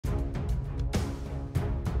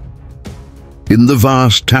In the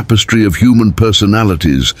vast tapestry of human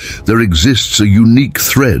personalities, there exists a unique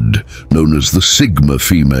thread known as the Sigma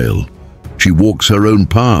female. She walks her own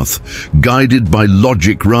path, guided by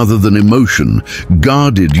logic rather than emotion,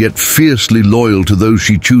 guarded yet fiercely loyal to those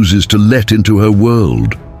she chooses to let into her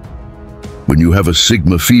world. When you have a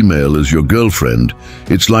Sigma female as your girlfriend,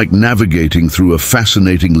 it's like navigating through a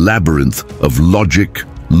fascinating labyrinth of logic,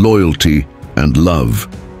 loyalty, and love.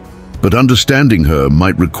 But understanding her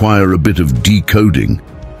might require a bit of decoding.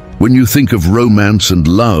 When you think of romance and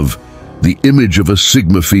love, the image of a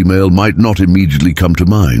Sigma female might not immediately come to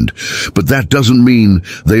mind, but that doesn't mean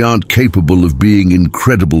they aren't capable of being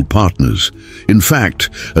incredible partners. In fact,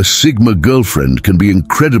 a Sigma girlfriend can be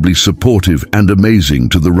incredibly supportive and amazing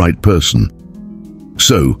to the right person.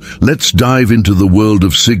 So, let's dive into the world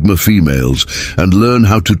of Sigma females and learn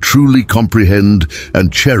how to truly comprehend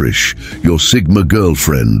and cherish your Sigma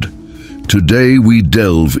girlfriend. Today we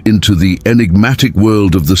delve into the enigmatic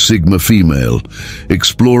world of the Sigma female,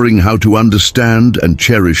 exploring how to understand and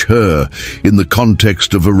cherish her in the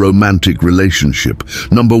context of a romantic relationship.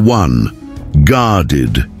 Number 1.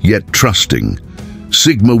 Guarded yet trusting.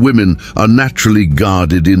 Sigma women are naturally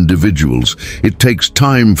guarded individuals. It takes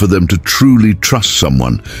time for them to truly trust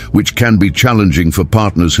someone, which can be challenging for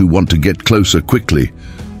partners who want to get closer quickly.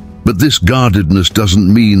 But this guardedness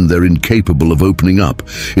doesn't mean they're incapable of opening up.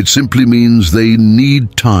 It simply means they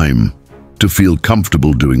need time to feel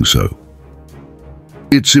comfortable doing so.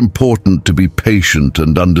 It's important to be patient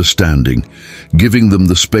and understanding, giving them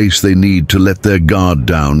the space they need to let their guard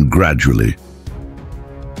down gradually.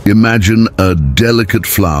 Imagine a delicate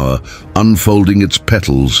flower unfolding its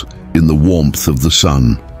petals in the warmth of the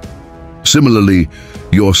sun. Similarly,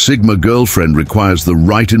 your Sigma girlfriend requires the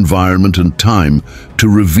right environment and time to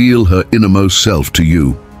reveal her innermost self to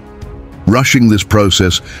you. Rushing this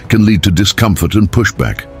process can lead to discomfort and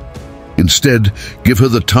pushback. Instead, give her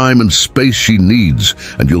the time and space she needs,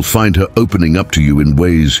 and you'll find her opening up to you in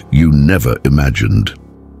ways you never imagined.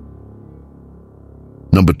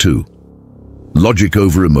 Number 2. Logic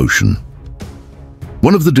over emotion.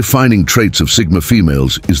 One of the defining traits of Sigma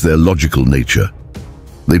females is their logical nature.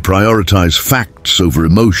 They prioritize facts over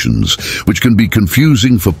emotions, which can be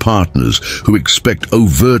confusing for partners who expect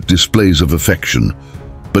overt displays of affection.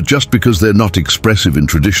 But just because they're not expressive in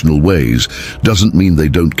traditional ways doesn't mean they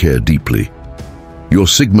don't care deeply. Your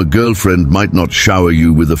Sigma girlfriend might not shower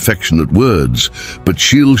you with affectionate words, but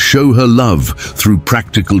she'll show her love through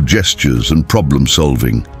practical gestures and problem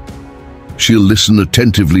solving. She'll listen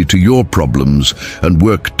attentively to your problems and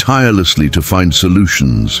work tirelessly to find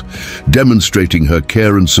solutions, demonstrating her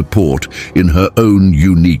care and support in her own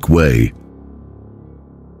unique way.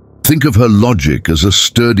 Think of her logic as a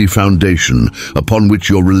sturdy foundation upon which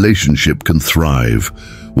your relationship can thrive.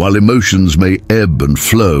 While emotions may ebb and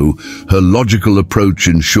flow, her logical approach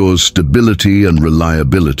ensures stability and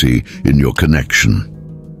reliability in your connection.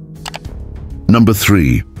 Number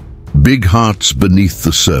 3. Big hearts beneath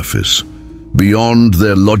the surface. Beyond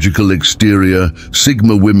their logical exterior,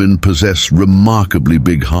 Sigma women possess remarkably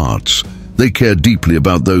big hearts. They care deeply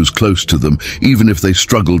about those close to them, even if they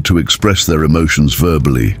struggle to express their emotions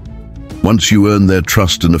verbally. Once you earn their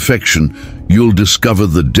trust and affection, you'll discover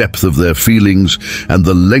the depth of their feelings and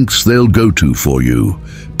the lengths they'll go to for you.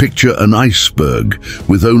 Picture an iceberg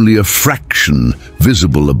with only a fraction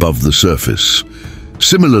visible above the surface.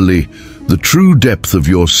 Similarly, the true depth of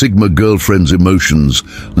your Sigma girlfriend's emotions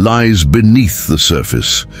lies beneath the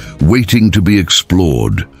surface, waiting to be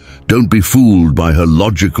explored. Don't be fooled by her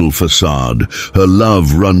logical facade. Her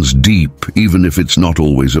love runs deep, even if it's not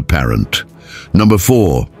always apparent. Number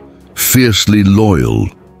 4. Fiercely loyal.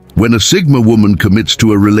 When a Sigma woman commits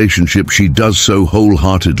to a relationship, she does so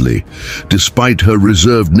wholeheartedly. Despite her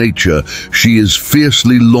reserved nature, she is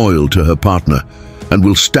fiercely loyal to her partner and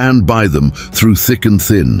will stand by them through thick and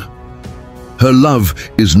thin. Her love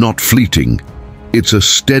is not fleeting. It's a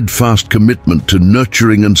steadfast commitment to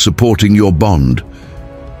nurturing and supporting your bond.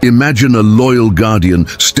 Imagine a loyal guardian,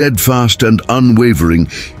 steadfast and unwavering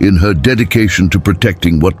in her dedication to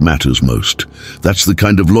protecting what matters most. That's the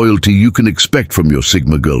kind of loyalty you can expect from your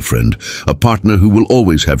Sigma girlfriend, a partner who will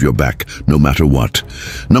always have your back, no matter what.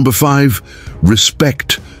 Number 5,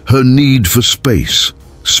 respect her need for space.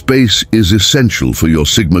 Space is essential for your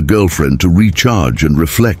Sigma girlfriend to recharge and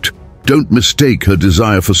reflect. Don't mistake her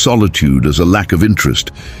desire for solitude as a lack of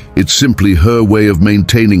interest. It's simply her way of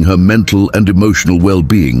maintaining her mental and emotional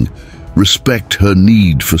well-being. Respect her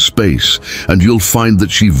need for space, and you'll find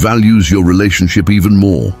that she values your relationship even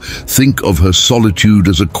more. Think of her solitude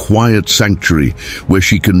as a quiet sanctuary where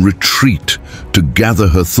she can retreat to gather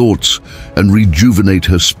her thoughts and rejuvenate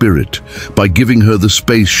her spirit. By giving her the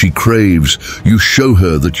space she craves, you show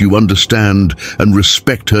her that you understand and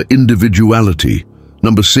respect her individuality.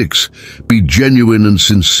 Number 6, be genuine and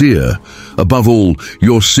sincere. Above all,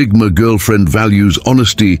 your Sigma girlfriend values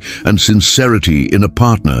honesty and sincerity in a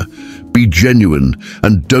partner. Be genuine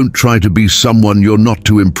and don't try to be someone you're not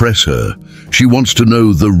to impress her. She wants to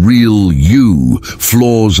know the real you,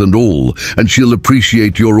 flaws and all, and she'll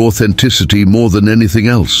appreciate your authenticity more than anything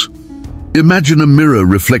else. Imagine a mirror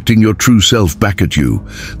reflecting your true self back at you.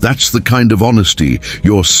 That's the kind of honesty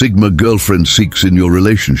your Sigma girlfriend seeks in your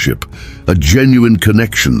relationship. A genuine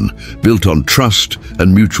connection built on trust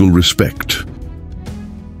and mutual respect.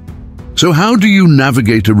 So how do you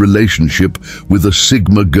navigate a relationship with a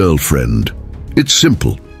Sigma girlfriend? It's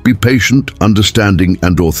simple. Be patient, understanding,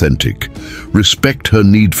 and authentic. Respect her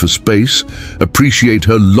need for space, appreciate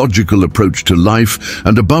her logical approach to life,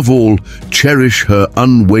 and above all, cherish her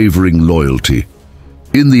unwavering loyalty.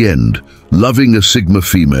 In the end, loving a Sigma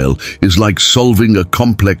female is like solving a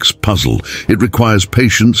complex puzzle. It requires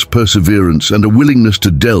patience, perseverance, and a willingness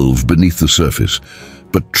to delve beneath the surface.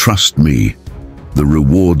 But trust me, the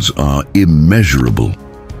rewards are immeasurable.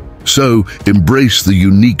 So, embrace the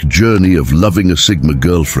unique journey of loving a Sigma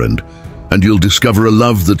girlfriend, and you'll discover a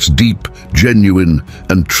love that's deep, genuine,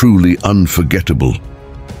 and truly unforgettable.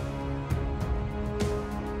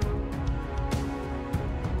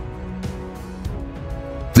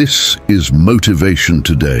 This is Motivation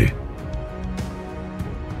Today.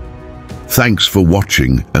 Thanks for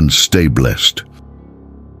watching and stay blessed.